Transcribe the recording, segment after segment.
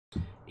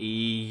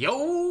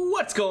Yo,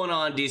 what's going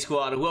on, D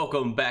Squad?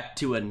 Welcome back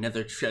to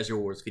another Treasure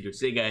Wars video.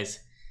 Today, guys,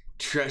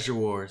 Treasure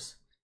Wars,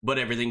 but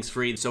everything's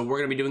free. So we're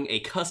gonna be doing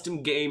a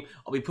custom game.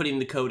 I'll be putting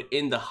the code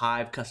in the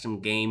Hive custom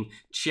game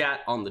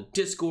chat on the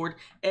Discord,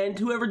 and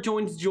whoever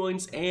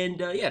joins. And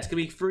yeah, it's gonna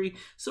be free.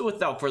 So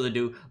without further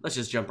ado, let's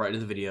just jump right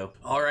into the video.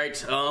 All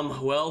right,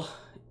 well,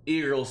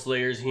 Eagle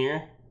Slayer's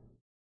here.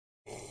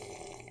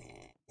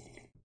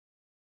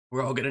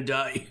 We're all gonna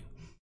die.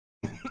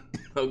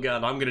 Oh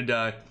God, I'm gonna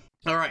die.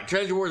 All right,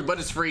 Treasure Wars, but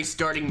it's free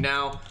starting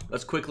now.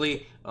 Let's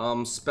quickly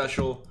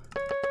special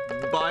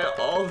buy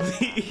all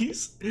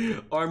these.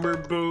 Armor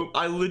boom.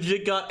 I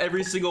legit got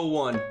every single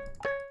one.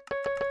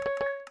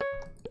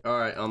 All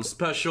right,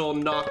 special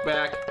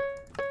knockback.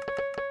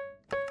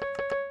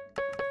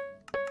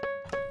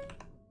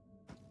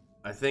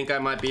 I think I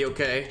might be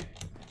okay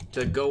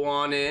to go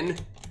on in.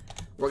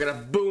 We're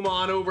gonna boom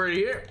on over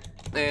here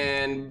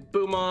and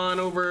boom on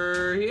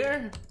over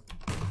here.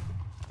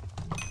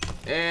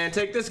 And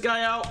take this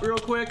guy out real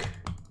quick.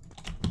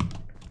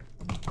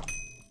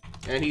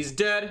 And he's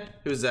dead.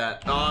 Who's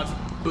that? Oh, it's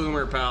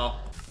Boomer,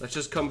 pal. Let's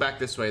just come back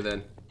this way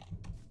then.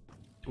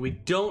 We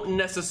don't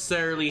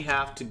necessarily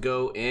have to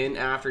go in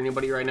after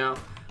anybody right now.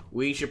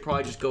 We should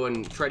probably just go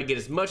and try to get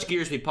as much gear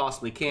as we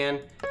possibly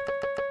can.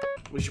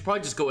 We should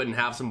probably just go ahead and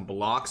have some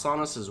blocks on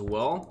us as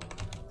well.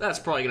 That's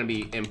probably gonna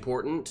be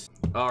important.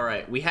 All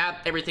right, we have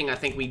everything I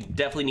think we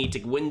definitely need to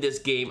win this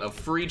game of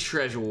free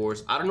Treasure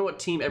Wars. I don't know what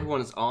team everyone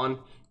is on.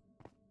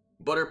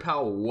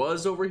 Butterpal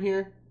was over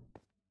here.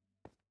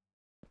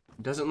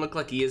 Doesn't look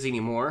like he is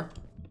anymore.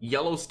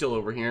 Yellow's still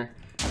over here.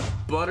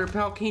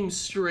 Butterpal came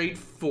straight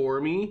for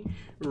me.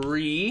 All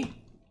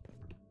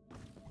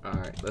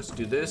right, let's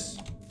do this.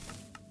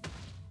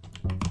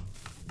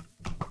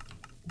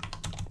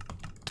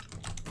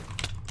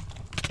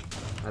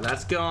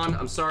 That's gone.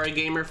 I'm sorry,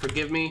 gamer.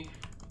 Forgive me.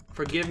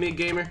 Forgive me,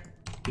 gamer.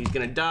 He's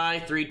gonna die.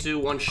 3, 2,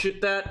 1. Shoot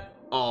that.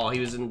 Oh, he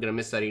wasn't gonna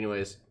miss that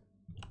anyways.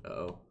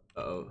 Uh-oh.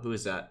 Uh-oh. Who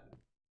is that?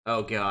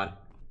 Oh God.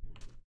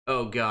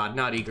 Oh God,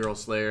 not E-Girl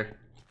Slayer.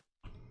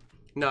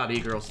 Not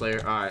E-Girl Slayer.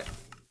 Alright.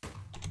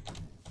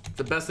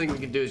 The best thing we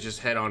can do is just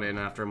head on in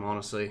after him,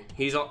 honestly.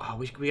 He's all, oh,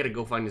 we gotta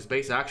go find his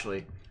base,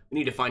 actually. We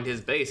need to find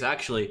his base,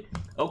 actually.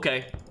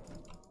 Okay.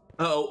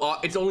 Uh-oh,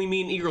 it's only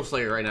me and E-Girl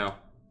Slayer right now.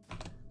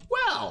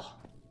 Well,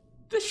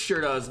 this sure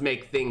does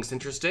make things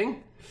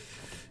interesting.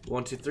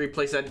 1, 2, 3,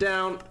 place that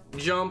down.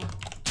 Jump,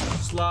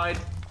 slide,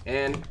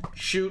 and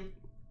shoot.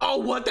 Oh,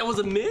 what? That was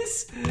a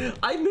miss?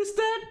 I missed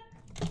that?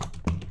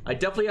 I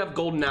definitely have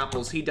golden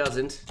apples. He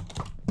doesn't.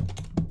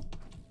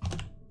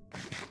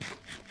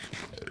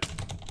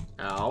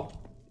 Ow.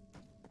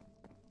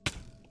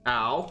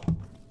 Ow.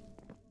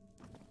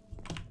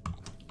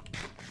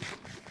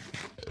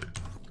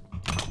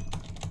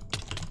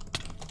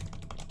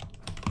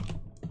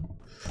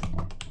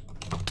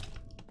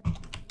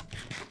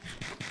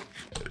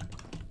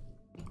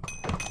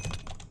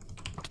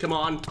 Come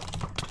on.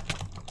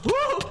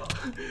 Woo!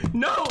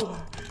 No!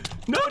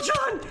 No,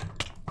 John!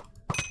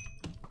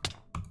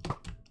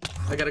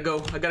 I gotta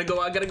go. I gotta go.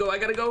 I gotta go. I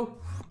gotta go.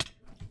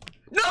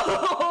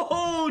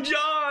 No,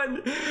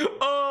 John!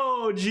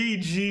 Oh,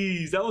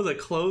 GG's. That was a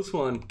close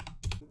one.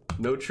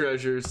 No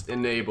treasures.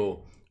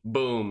 Enable.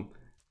 Boom.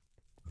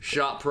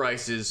 Shop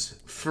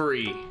prices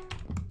free.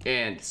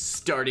 And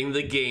starting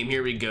the game.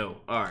 Here we go.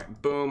 All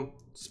right. Boom.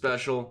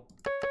 Special.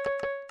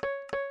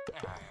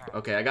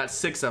 Okay, I got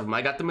 6 of them.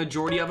 I got the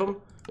majority of them.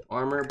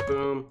 Armor.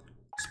 Boom.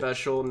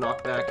 Special.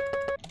 Knockback.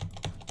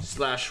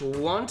 Slash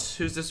want.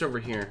 Who's this over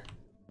here?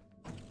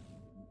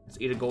 Let's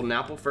eat a golden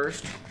apple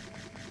first.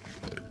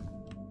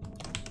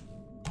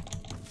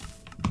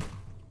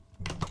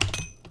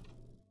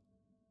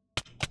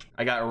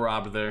 I got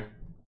robbed there.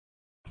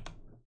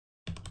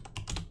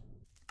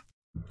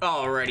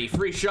 Alrighty,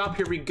 free shop,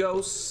 here we go.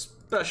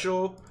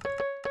 Special.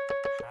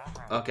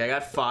 Okay, I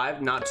got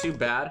 5, not too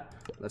bad.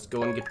 Let's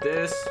go and get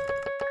this.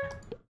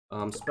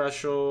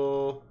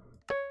 Special.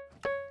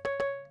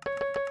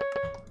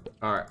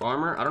 Alright,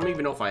 armor. I don't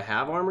even know if I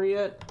have armor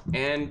yet.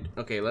 And,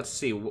 okay, let's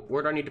see.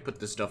 Where do I need to put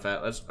this stuff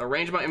at? Let's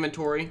arrange my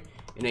inventory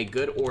in a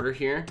good order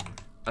here.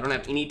 I don't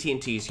have any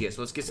TNTs yet,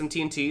 so let's get some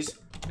TNTs.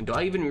 And do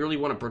I even really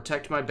want to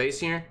protect my base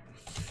here?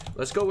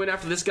 Let's go in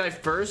after this guy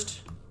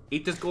first.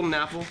 Eat this golden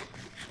apple.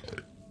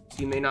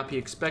 He may not be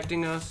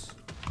expecting us.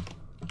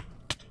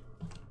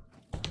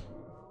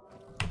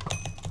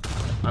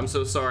 I'm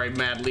so sorry,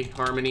 Madly.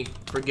 Harmony,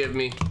 forgive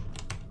me.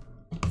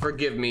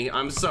 Forgive me,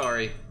 I'm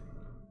sorry.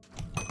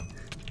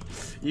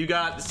 You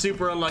got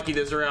super unlucky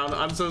this round.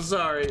 I'm so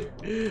sorry.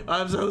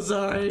 I'm so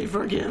sorry.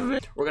 Forgive me.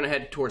 We're gonna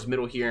head towards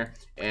middle here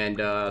and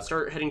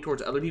start heading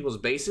towards other people's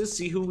bases.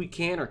 See who we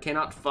can or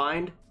cannot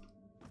find.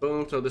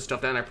 Boom, throw this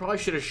stuff down. I probably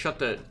should have shut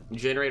the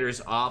generators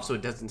off so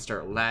it doesn't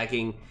start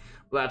lagging.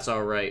 Well, that's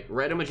all right.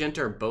 Red and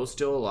magenta are both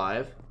still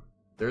alive.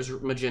 There's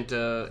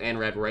magenta and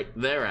red right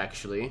there,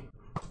 actually.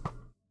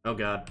 Oh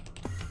God.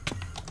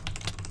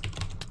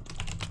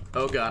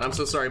 Oh God, I'm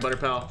so sorry,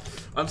 Butterpal.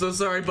 I'm so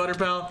sorry,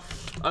 Butterpal.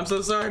 I'm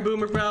so sorry,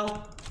 Boomer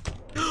Pal.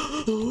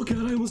 Oh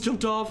God, I almost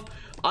jumped off.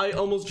 I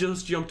almost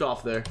just jumped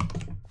off there.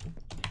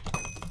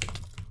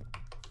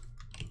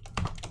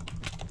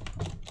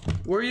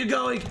 Where are you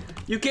going?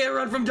 You can't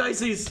run from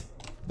Diecies.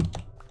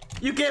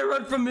 You can't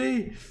run from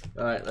me.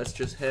 All right, let's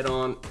just head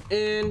on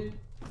in.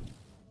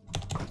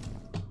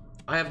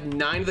 I have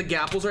 9 of the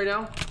gapples right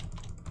now.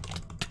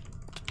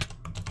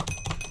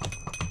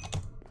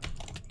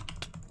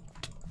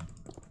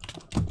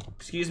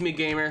 Excuse me,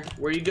 gamer.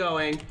 Where are you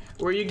going?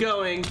 Where are you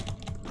going?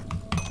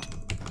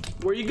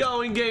 Where are you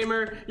going,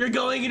 gamer? You're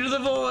going into the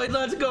void.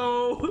 Let's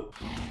go.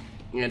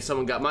 And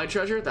someone got my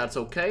treasure. That's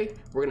okay.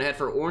 We're gonna head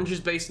for Orange's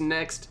base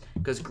next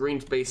because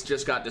Green's base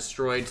just got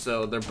destroyed,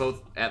 so they're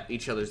both at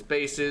each other's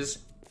bases.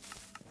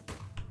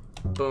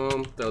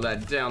 Boom. Throw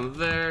that down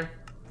there.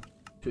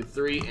 2,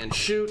 3, and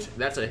shoot.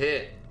 That's a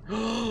hit.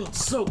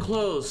 So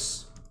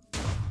close.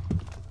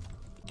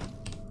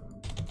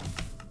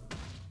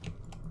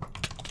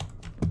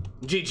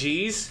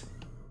 GG's.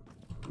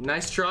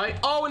 Nice try.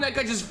 Oh, and that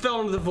guy just fell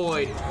into the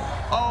void.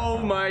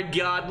 Oh my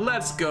god,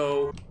 let's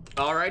go.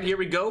 All right, here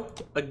we go.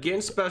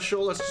 Again,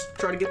 special. Let's just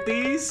try to get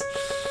these.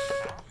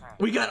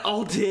 We got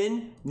all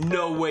 10?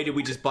 No way did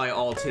we just buy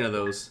all 10 of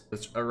those.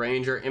 Let's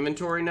arrange our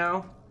inventory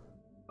now.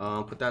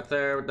 Put that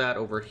there, that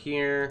over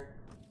here.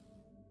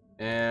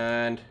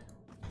 And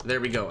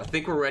there we go. I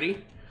think we're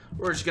ready.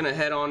 We're just gonna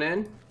head on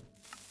in.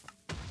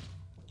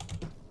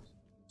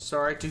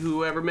 Sorry to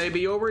whoever may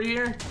be over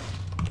here.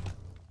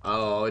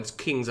 Oh, it's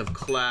Kings of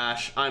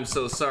Clash. I'm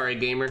so sorry,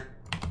 gamer.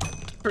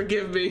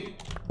 Forgive me.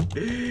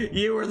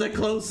 You were the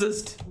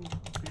closest.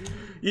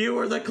 You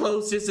were the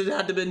closest. It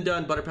had to been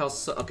done.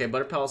 Butterpal's okay.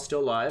 Butterpal's still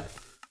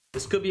alive.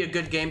 This could be a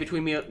good game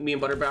between me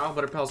and Butterpal.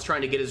 Butterpal's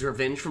trying to get his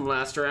revenge from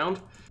last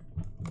round.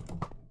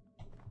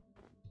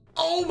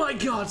 Oh my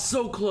god,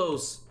 so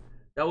close.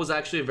 That was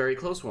actually a very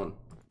close one.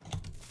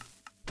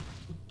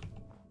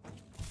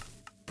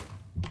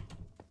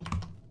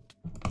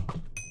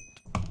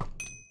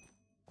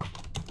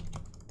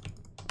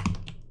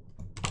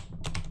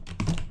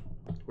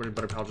 Where did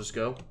Butterpal just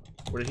go?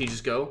 Where did he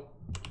just go?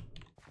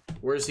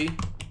 Where is he?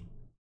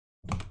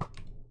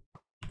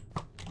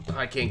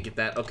 I can't get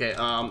that. Okay,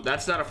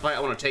 that's not a fight I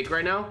want to take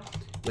right now.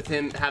 With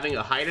him having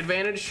a height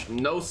advantage?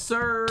 No,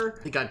 sir.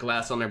 He got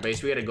glass on their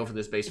base. We gotta go for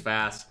this base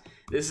fast.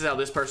 This is how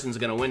this person's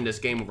gonna win this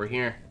game over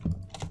here.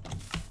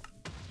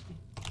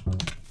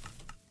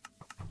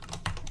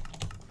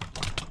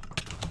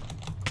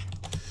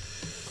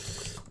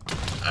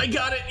 I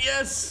got it,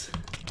 yes!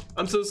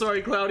 I'm so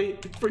sorry, Cloudy.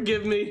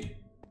 Forgive me.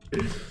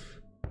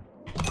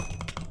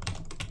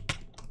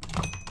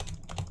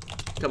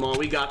 Come on,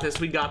 we got this,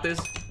 we got this.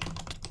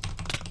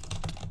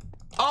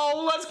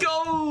 Oh, let's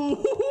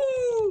go!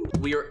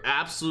 We are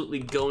absolutely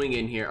going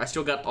in here. I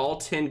still got all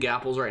 10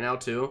 gapples right now,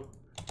 too.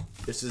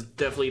 This is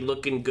definitely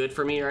looking good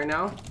for me right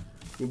now.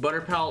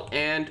 Butterpal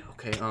and...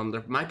 Okay, they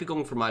might be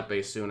going for my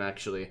base soon,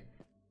 actually.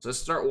 So let's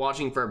start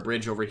watching for a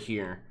bridge over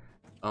here.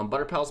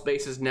 Butterpal's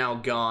base is now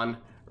gone.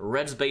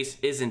 Red's base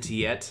isn't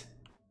yet.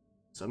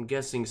 So I'm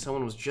guessing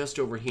someone was just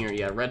over here.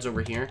 Yeah, Red's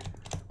over here.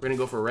 We're gonna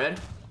go for Red.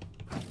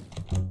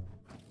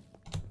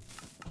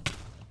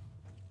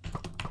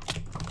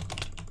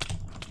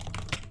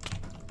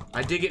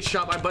 I did get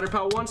shot by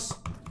Butterpal once.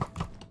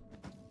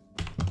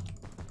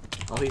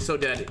 Oh, he's so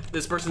dead.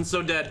 This person's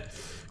so dead.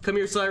 Come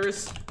here,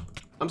 Cyrus.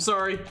 I'm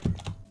sorry.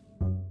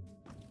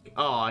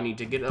 Oh, I need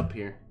to get up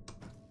here.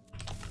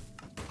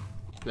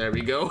 There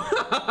we go.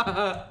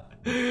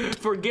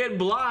 Forget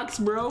blocks,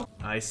 bro.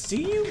 I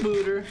see you,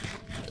 Booter.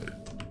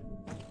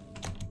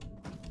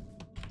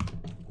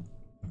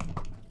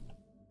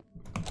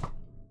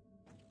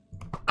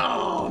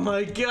 Oh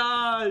my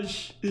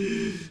gosh.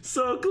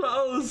 So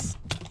close.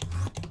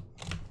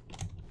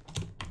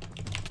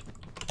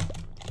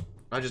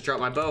 I just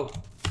dropped my bow.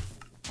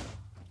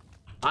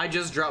 I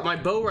just dropped my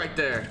bow right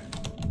there.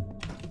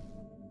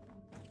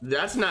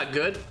 That's not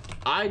good.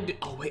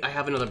 Oh wait, I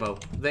have another bow.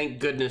 Thank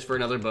goodness for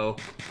another bow.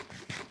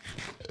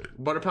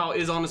 Butterpal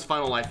is on his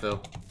final life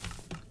though.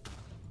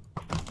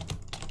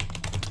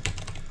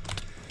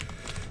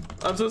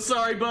 I'm so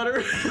sorry,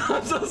 Butter.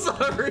 I'm so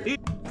sorry.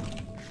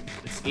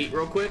 Let's eat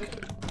real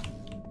quick.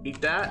 Eat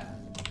that.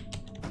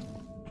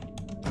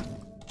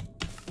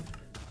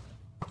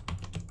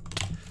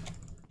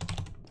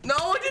 No,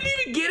 I didn't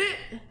even get it.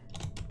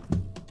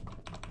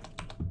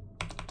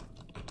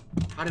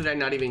 How did I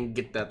not even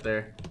get that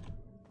there?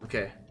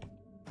 Okay.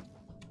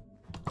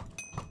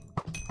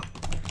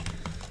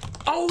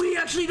 Oh, he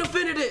actually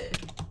defended it.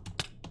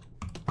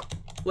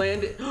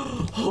 Landed.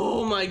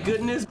 Oh my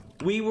goodness.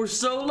 We were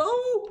so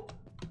low.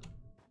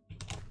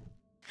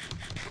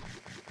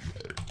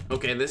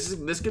 Okay,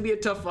 this could be a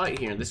tough fight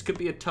here. This could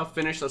be a tough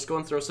finish. Let's go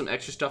and throw some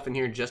extra stuff in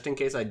here just in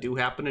case I do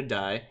happen to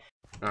die.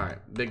 All right,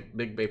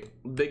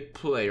 big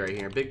play right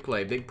here. Big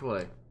play, big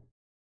play.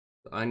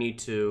 I need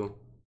to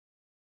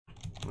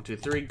 1, 2,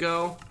 3,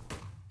 go.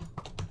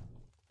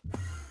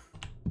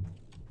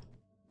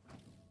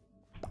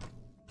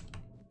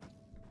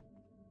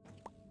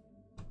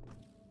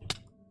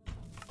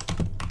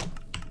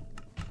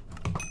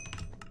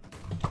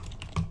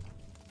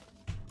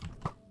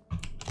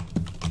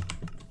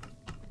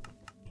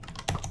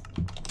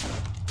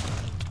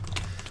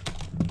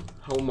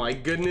 Oh my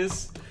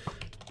goodness.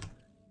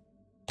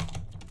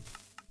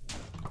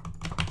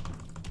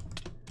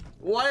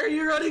 Why are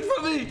you running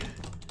from me?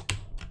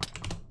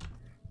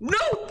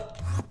 No!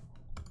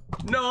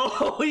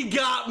 No, he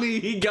got me.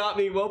 He got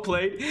me. Well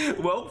played.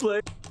 Well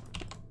played.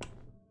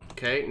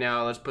 Okay,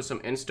 now let's put some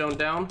endstone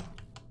down.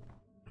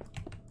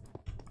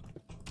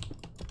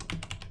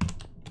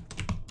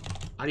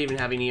 I didn't even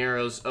have any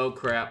arrows. Oh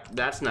crap,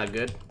 that's not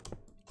good.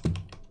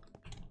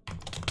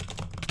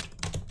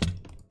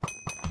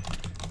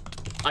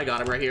 I got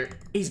him right here.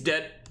 He's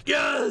dead.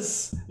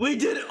 Yes! We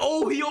did it!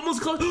 Oh, he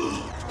almost clutched.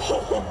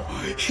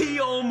 Oh, he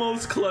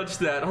almost clutched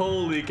that.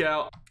 Holy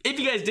cow. If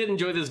you guys did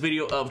enjoy this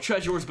video of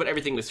Treasure Wars, but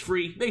everything was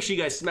free, make sure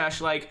you guys smash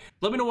like.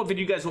 Let me know what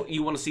video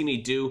you want to see me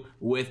do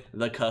with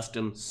the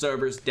custom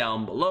servers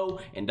down below.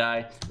 And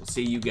I will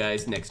see you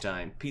guys next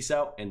time. Peace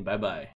out and bye-bye.